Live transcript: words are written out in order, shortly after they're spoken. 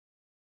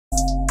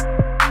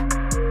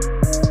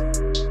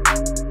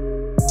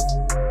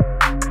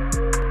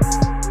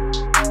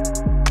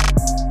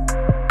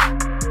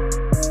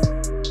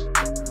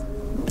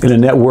In a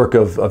network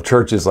of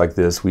churches like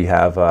this, we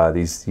have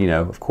these,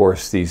 of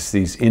course,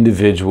 these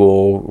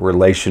individual,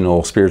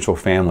 relational, spiritual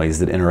families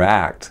that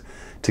interact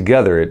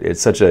together.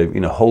 It's such a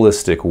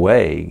holistic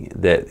way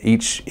that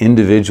each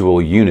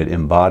individual unit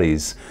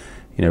embodies,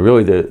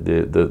 really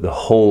the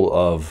whole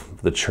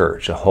of the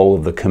church, the whole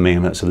of the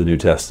commandments of the New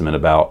Testament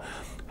about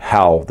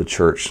how the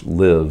church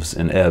lives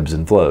and ebbs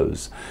and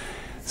flows.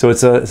 So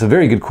it's a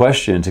very good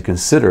question to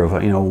consider.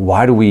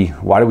 Why do we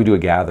do a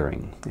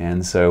gathering?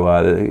 And so,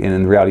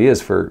 and the reality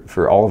is,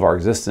 for all of our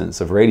existence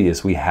of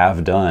Radius, we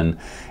have done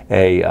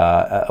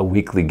a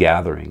weekly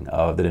gathering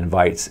that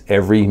invites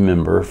every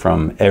member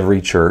from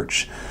every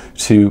church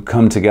to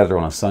come together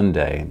on a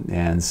Sunday.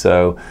 And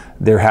so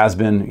there has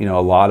been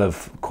a lot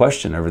of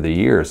question over the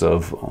years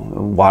of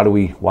why do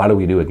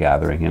we do a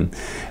gathering? And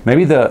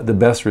maybe the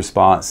best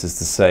response is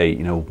to say,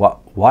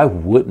 why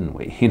wouldn't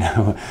we?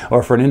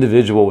 Or for an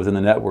individual within the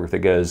network that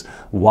goes,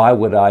 why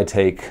would I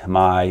take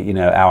my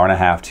hour and a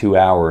half, 2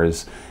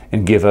 hours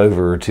and give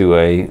over to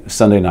a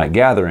Sunday night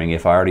gathering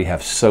if I already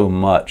have so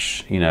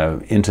much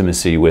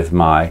intimacy with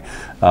my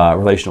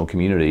relational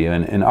community?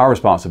 And our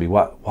response would be,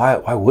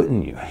 why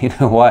wouldn't you?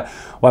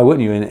 Why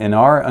wouldn't you? And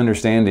our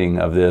understanding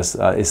of this,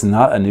 it's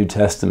not a New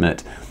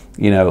Testament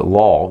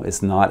law.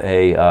 It's not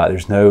a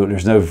there's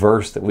no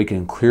verse that we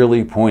can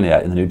clearly point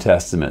at in the New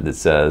Testament that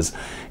says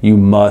you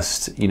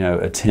must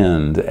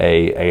attend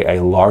a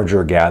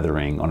larger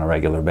gathering on a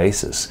regular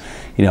basis.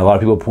 A lot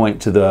of people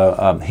point to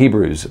the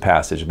Hebrews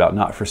passage about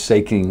not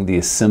forsaking the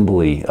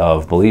assembly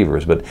of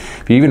believers, but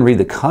if you even read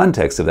the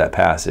context of that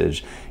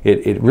passage,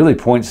 it really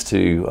points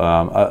to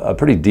a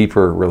pretty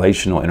deeper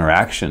relational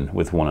interaction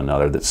with one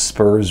another that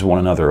spurs one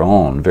another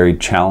on. Very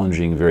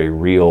challenging, very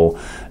real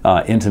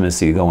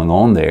intimacy going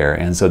on there.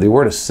 And so the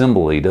word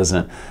assembly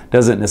doesn't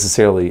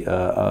necessarily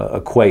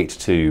equate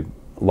to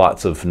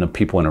lots of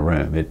people in a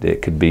room.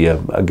 It could be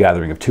a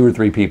gathering of 2 or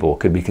 3 people,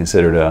 could be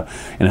considered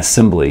an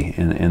assembly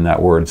in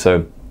that word.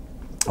 So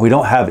we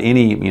don't have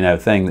any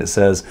thing that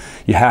says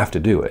you have to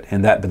do it,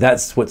 but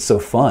that's what's so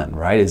fun,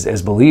 right?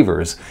 As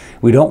believers,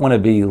 we don't want to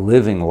be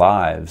living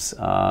lives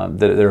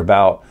that are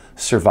about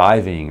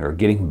surviving or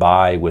getting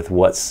by with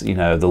what's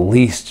the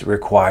least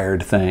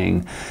required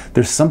thing.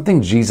 There's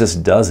something Jesus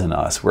does in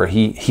us where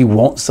he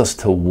wants us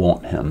to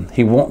want him.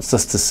 He wants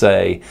us to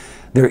say,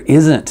 there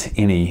isn't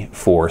any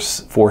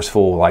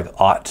forceful, like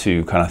ought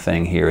to kind of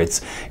thing here.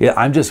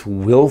 I'm just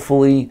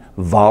willfully,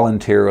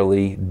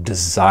 voluntarily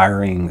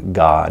desiring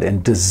God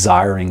and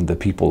desiring the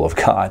people of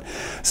God.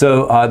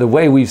 So the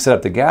way we've set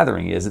up the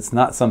gathering is it's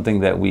not something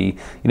that we,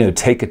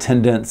 take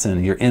attendance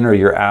and you're in or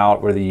you're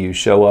out, whether you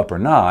show up or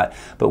not.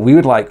 But we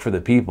would like for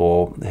the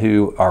people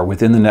who are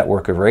within the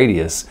network of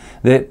Radius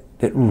that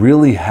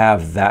really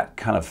have that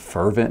kind of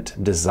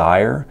fervent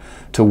desire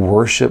to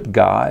worship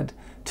God,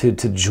 to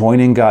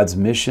join in God's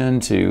mission,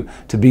 to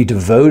be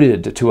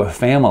devoted to a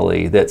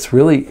family that's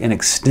really an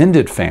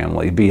extended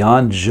family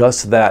beyond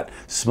just that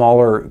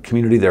smaller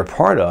community they're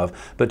part of,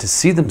 but to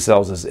see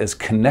themselves as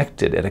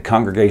connected at a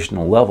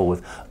congregational level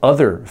with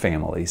other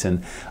families.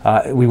 And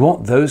we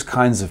want those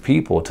kinds of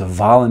people to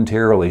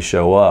voluntarily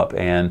show up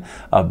and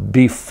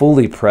be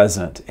fully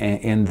present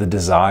in the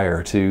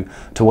desire to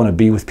want to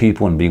be with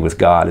people and be with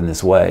God in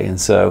this way.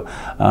 And so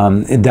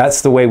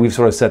that's the way we've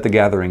sort of set the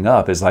gathering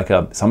up. It's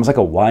almost like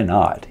a why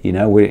not?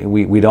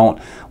 We don't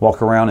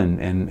walk around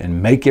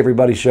and make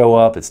everybody show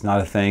up. It's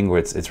not a thing where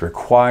it's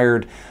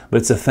required,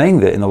 but it's a thing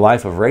that in the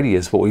life of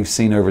Radius, what we've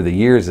seen over the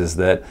years is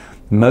that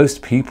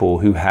most people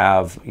who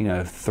have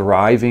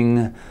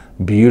thriving,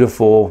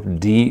 beautiful,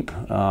 deep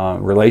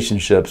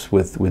relationships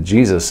with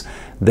Jesus,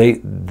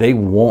 they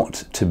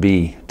want to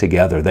be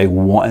together. They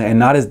want, and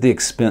not at the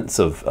expense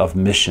of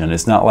mission.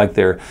 It's not like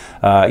they're,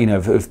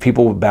 if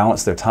people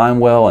balance their time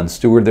well and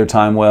steward their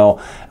time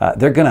well,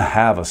 they're going to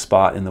have a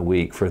spot in the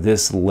week for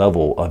this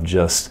level of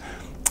just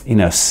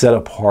set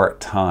apart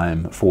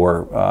time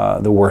for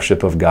the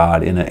worship of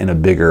God in a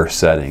bigger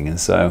setting. And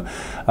so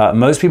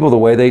most people, the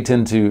way they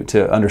tend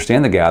to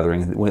understand the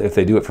gathering, if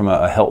they do it from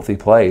a healthy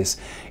place,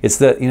 it's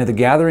that the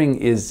gathering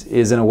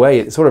is in a way,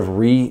 it sort of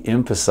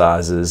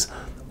re-emphasizes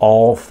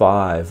all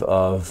 5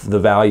 of the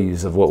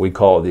values of what we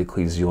call the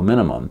ecclesial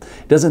minimum.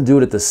 It doesn't do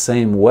it at the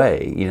same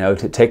way.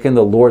 Taking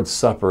the Lord's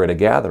Supper at a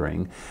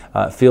gathering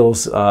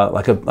feels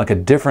like a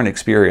different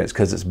experience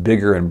because it's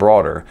bigger and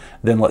broader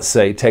than, let's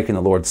say, taking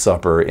the Lord's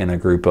Supper in a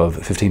group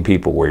of 15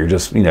 people where you're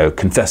just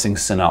confessing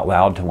sin out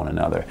loud to one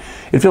another.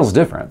 It feels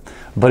different,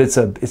 but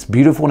it's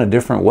beautiful in a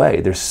different way.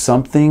 There's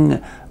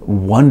something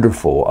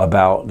wonderful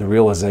about the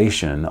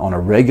realization on a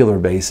regular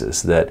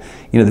basis that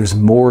there's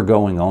more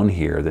going on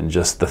here than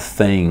just the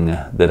thing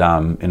that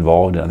I'm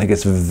involved in. I think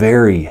it's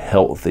very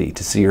healthy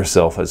to see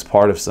yourself as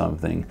part of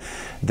something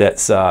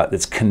that's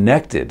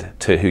connected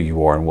to who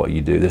you are and what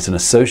you do. There's an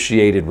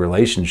associated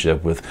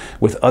relationship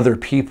with other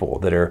people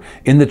that are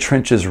in the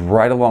trenches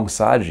right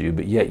alongside you,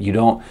 but yet you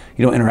don't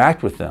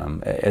interact with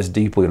them as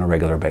deeply on a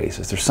regular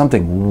basis. There's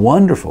something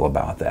wonderful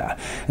about that,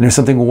 and there's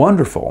something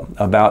wonderful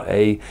about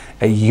a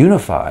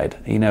unified unified,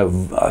 you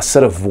know, a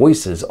set of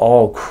voices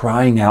all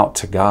crying out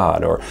to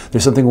God. Or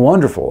there's something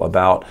wonderful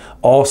about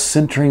all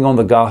centering on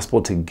the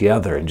gospel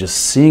together and just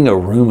seeing a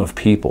room of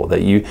people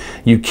that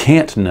you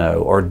can't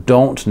know or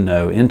don't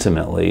know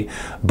intimately,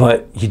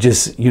 but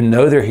you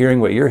know they're hearing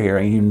what you're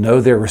hearing, you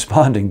know they're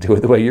responding to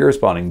it the way you're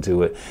responding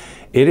to it.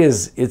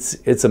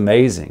 It's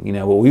amazing. You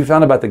know, what we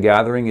found about the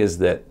gathering is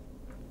that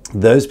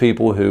those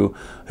people who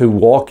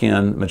walk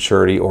in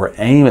maturity or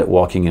aim at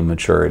walking in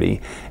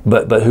maturity,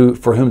 but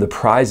for whom the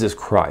prize is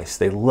Christ,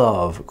 they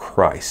love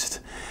Christ.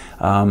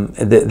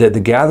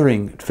 The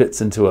gathering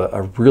fits into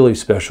a really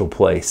special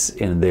place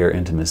in their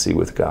intimacy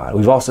with God.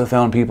 We've also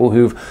found people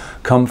who've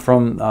come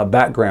from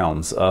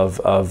backgrounds of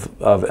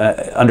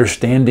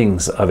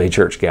understandings of a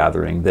church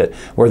gathering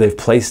where they've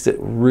placed it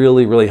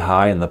really, really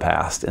high in the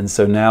past. And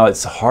so now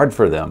it's hard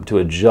for them to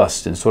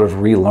adjust and sort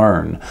of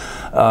relearn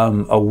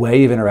a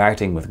way of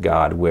interacting with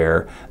God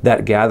where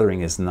that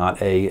gathering is not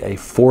a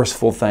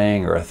forceful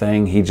thing or a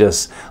thing He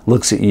just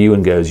looks at you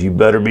and goes, you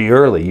better be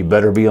early, you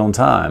better be on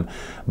time.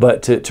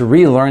 But to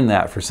relearn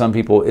that for some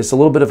people, it's a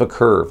little bit of a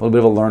curve, a little bit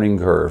of a learning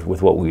curve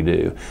with what we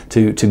do.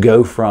 To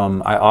go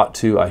from I ought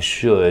to, I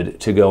should,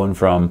 to going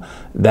from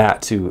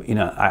that to, you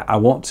know, I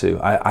want to.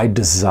 I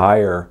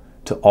desire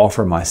to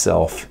offer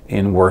myself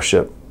in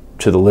worship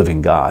to the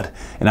living God.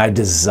 And I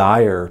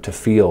desire to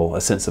feel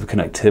a sense of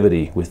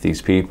connectivity with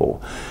these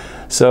people.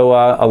 So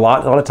a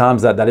lot of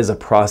times that is a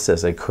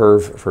process, a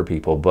curve for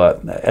people.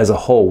 But as a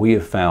whole, we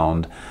have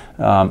found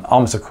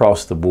almost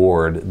across the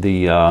board,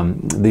 the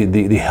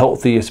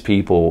healthiest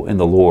people in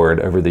the Lord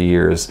over the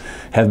years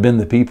have been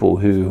the people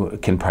who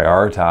can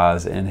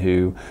prioritize and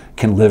who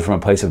can live from a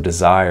place of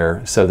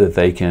desire so that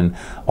they can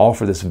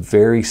offer this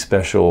very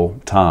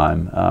special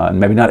time.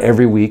 Maybe not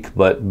every week,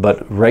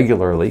 but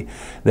regularly,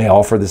 they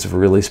offer this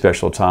really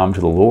special time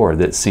to the Lord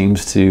that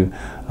seems to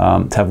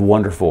have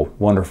wonderful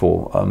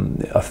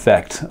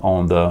effect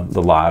on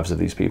the lives of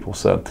these people.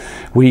 So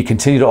we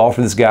continue to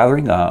offer this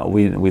gathering.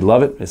 We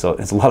love it. It's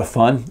a lot of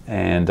fun,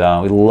 and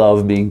we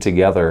love being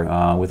together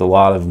with a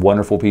lot of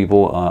wonderful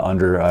people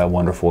under a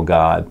wonderful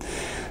God.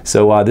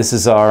 So this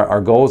is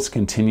our goal, is to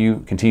continue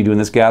doing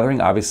this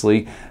gathering.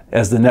 Obviously,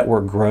 as the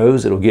network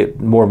grows, it'll get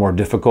more and more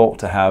difficult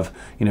to have,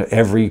 you know,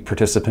 every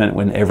participant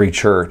in every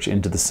church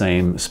into the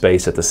same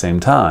space at the same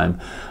time.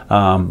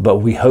 But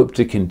we hope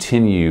to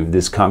continue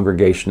this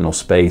congregational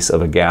space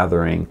of a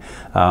gathering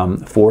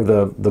for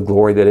the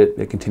glory that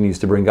it continues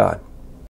to bring God.